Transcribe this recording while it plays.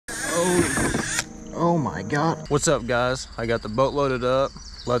Oh my God. What's up, guys? I got the boat loaded up.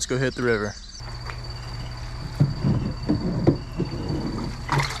 Let's go hit the river.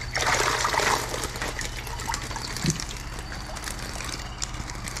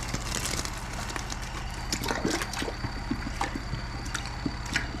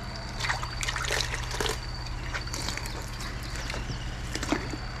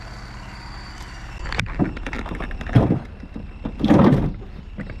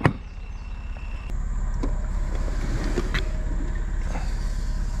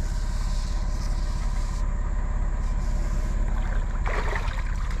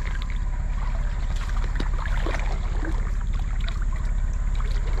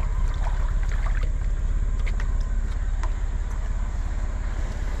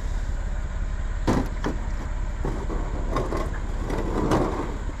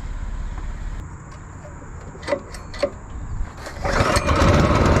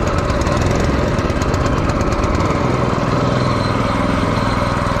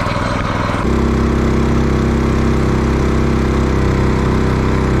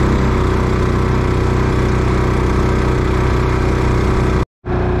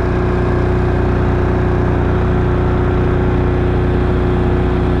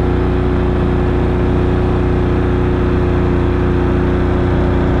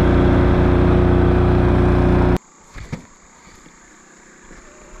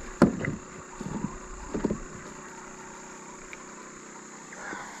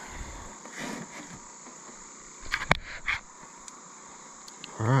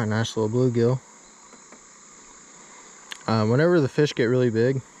 All right, nice little bluegill. Whenever the fish get really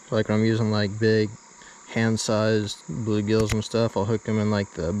big, like when I'm using like big hand-sized bluegills and stuff, I'll hook them in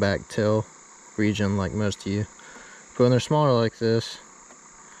like the back tail region like most of you. But when they're smaller like this,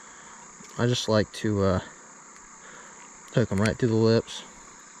 I just like to hook them right through the lips.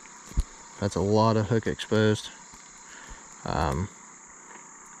 That's a lot of hook exposed. Now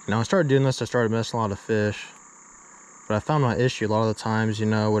I started doing this, I started missing a lot of fish. But I found my issue a lot of the times, you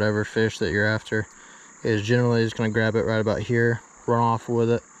know, whatever fish that you're after is generally just going to grab it right about here, run off with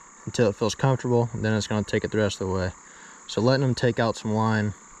it until it feels comfortable, and then it's going to take it the rest of the way. So letting them take out some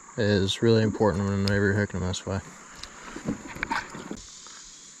line is really important whenever you're hooking them this way.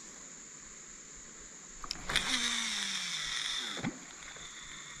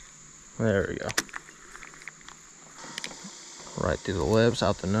 There we go. Right through the lips,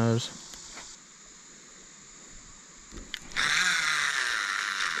 out the nose.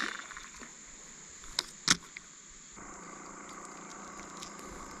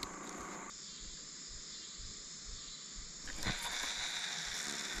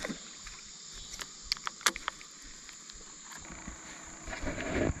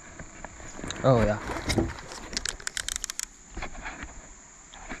 Oh yeah.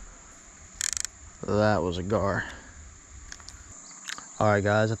 That was a gar. Alright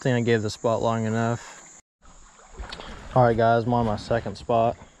guys, I think I gave the spot long enough. Alright guys, I'm on my second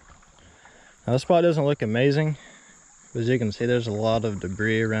spot. Now this spot doesn't look amazing. As you can see, there's a lot of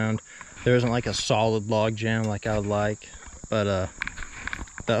debris around. There isn't like a solid log jam like I would like. But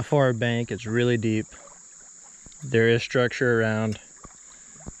that far bank, it's really deep. There is structure around.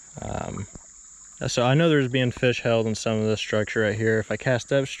 So I know there's being fish held in some of this structure right here. If I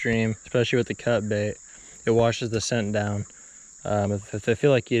cast upstream, especially with the cut bait, it washes the scent down. If they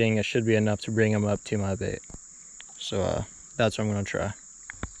feel like eating, it should be enough to bring them up to my bait. So that's what I'm gonna try.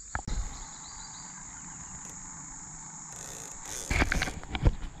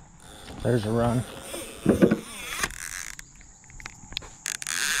 There's a run.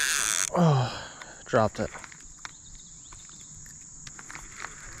 Oh, dropped it.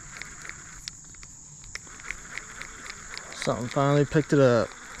 Something finally picked it up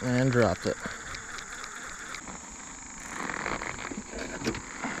and dropped it.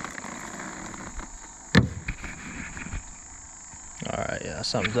 Alright, yeah,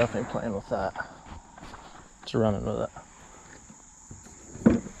 something's definitely playing with that. It's running with it.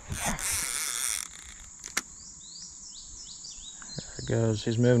 There it goes,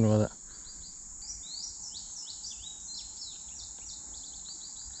 he's moving with it.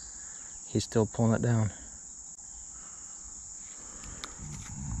 He's still pulling it down.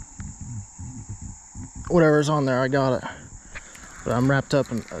 Whatever's on there, I got it. But I'm wrapped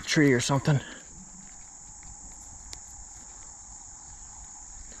up in a tree or something.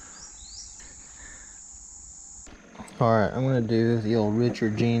 Alright, I'm gonna do the old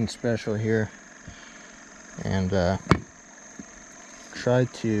Richard Jean special here. And try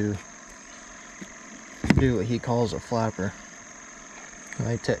to do what he calls a flapper.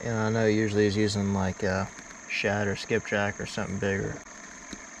 I know usually he's using like shad or skipjack or something bigger.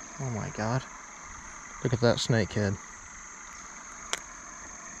 Oh my God. Look at that snakehead.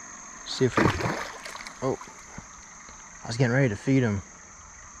 See if we... Oh. I was getting ready to feed him.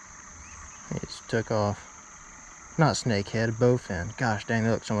 He just took off. Not snakehead, bowfin. Gosh dang, they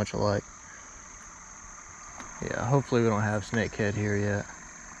look so much alike. Yeah, hopefully we don't have snakehead here yet.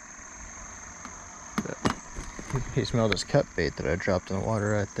 But he smelled his cut bait that I dropped in the water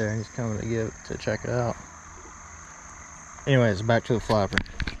right there, and he's coming to check it out. Anyways, back to the flapper.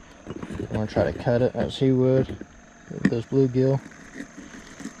 I'm gonna try to cut it as he would with this bluegill,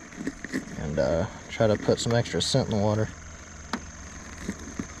 and try to put some extra scent in the water.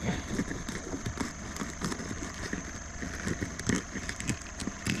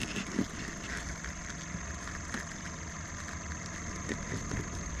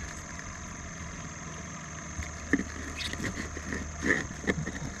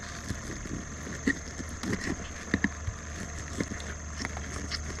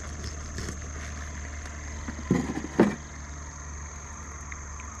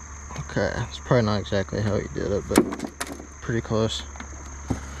 Okay, it's probably not exactly how he did it, but pretty close.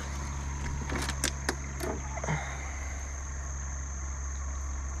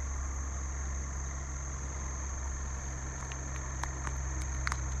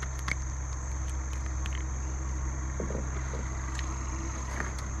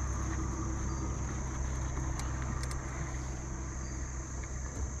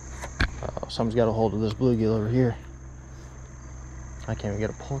 Someone's got a hold of this bluegill over here. I can't even get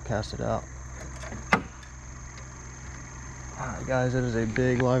a pole casted out. Alright guys, it is a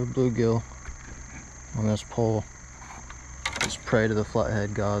big live bluegill on this pole. It's prey to the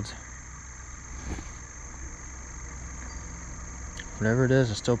flathead gods. Whatever it is,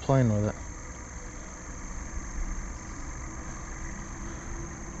 it's still playing with it.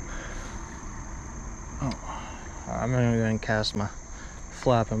 Oh, I'm gonna go and cast my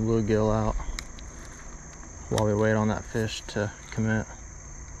flapping bluegill out while we wait on that fish to commit.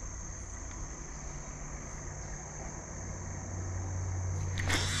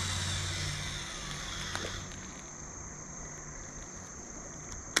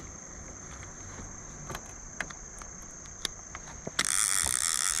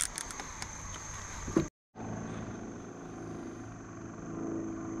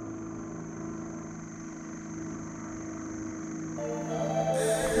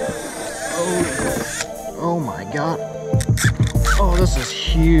 Oh my God. Oh, this is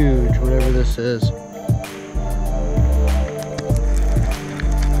huge, whatever this is.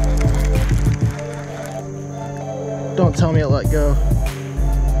 Don't tell me it let go.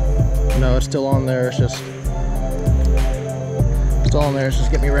 No, it's still on there. It's still on there. It's just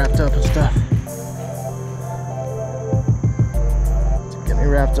getting me wrapped up and stuff. It's getting me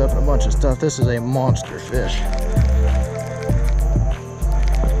wrapped up in a bunch of stuff. This is a monster fish.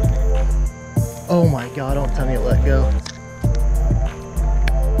 Oh my God, don't tell me it let go.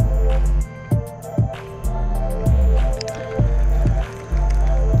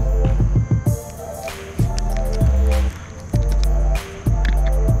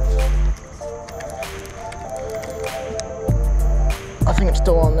 I think it's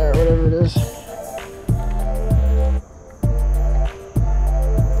still on there, whatever it is.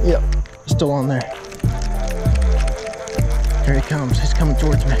 Yep, it's still on there. Here he comes, he's coming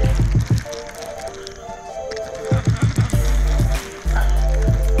towards me.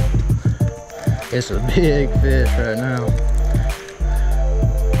 It's a big fish right now.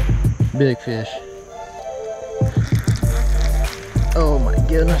 Big fish. Oh my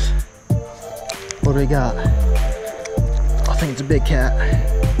goodness. What do we got? I think it's a big cat.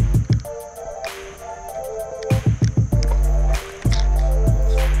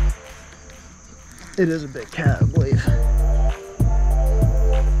 It is a big cat, I believe.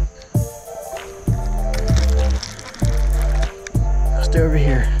 I'll stay over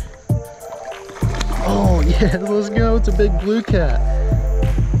here. Oh yeah, let's go. It's a big blue cat.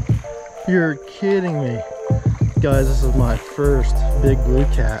 You're kidding me. Guys, this is my first big blue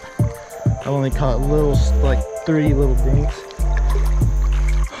cat. I've only caught little, like 3 little dinks.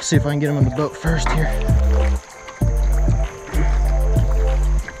 I'll see if I can get him in the boat first here.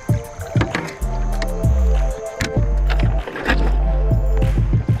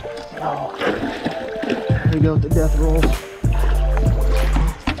 Oh, here we go with the death rolls.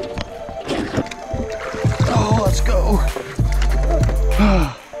 Oh, let's go.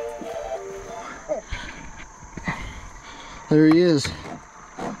 There he is.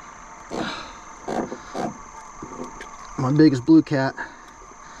 My biggest blue cat.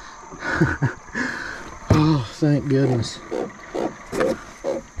 Oh, thank goodness.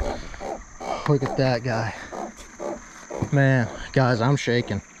 Look at that guy. Man, guys, I'm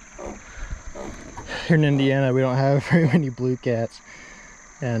shaking. Here in Indiana, we don't have very many blue cats,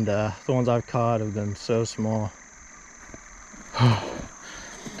 and the ones I've caught have been so small.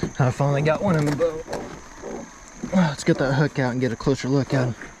 I finally got one in the boat. Let's get that hook out and get a closer look at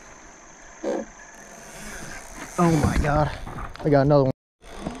him. Oh my god, I got another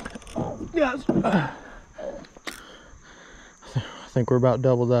one. Yes. I think we're about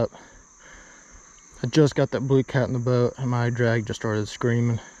doubled up. I just got that blue cat in the boat and my drag just started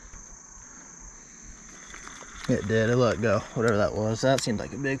screaming. It did, it let go, whatever that was. That seemed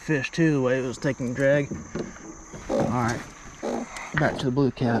like a big fish too, the way it was taking drag. Alright, back to the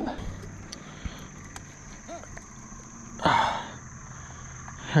blue cat.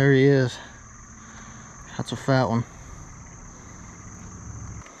 There he is. That's a fat one.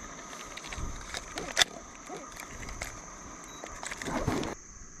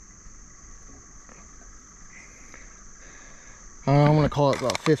 I'm gonna call it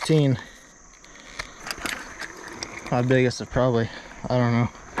about 15. My biggest is probably, I don't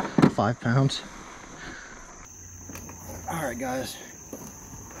know, 5 pounds. Alright guys,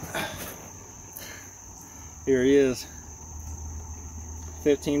 here he is.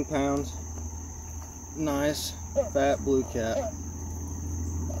 15 pounds, nice fat blue cat.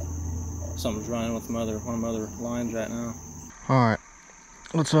 Something's running with one of my other lines right now. Alright,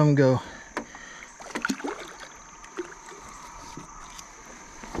 let's let him go.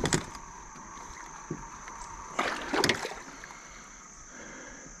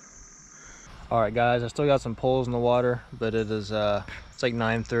 Alright guys, I still got some poles in the water, but it is it's like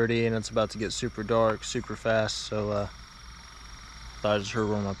 9:30 and it's about to get super dark, super fast, so thought I just heard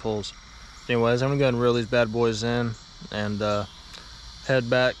one of my poles. Anyways, I'm gonna go ahead and reel these bad boys in and head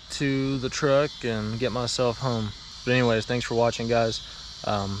back to the truck and get myself home. But anyways, thanks for watching guys.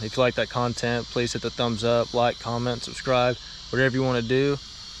 If you like that content, please hit the thumbs up, like, comment, subscribe, whatever you want to do.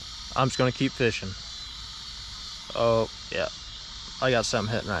 I'm just gonna keep fishing. Oh yeah, I got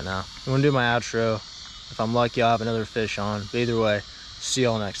something hitting right now. I'm gonna do my outro. If I'm lucky, I'll have another fish on. But either way, see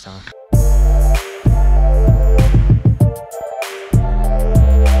y'all next time.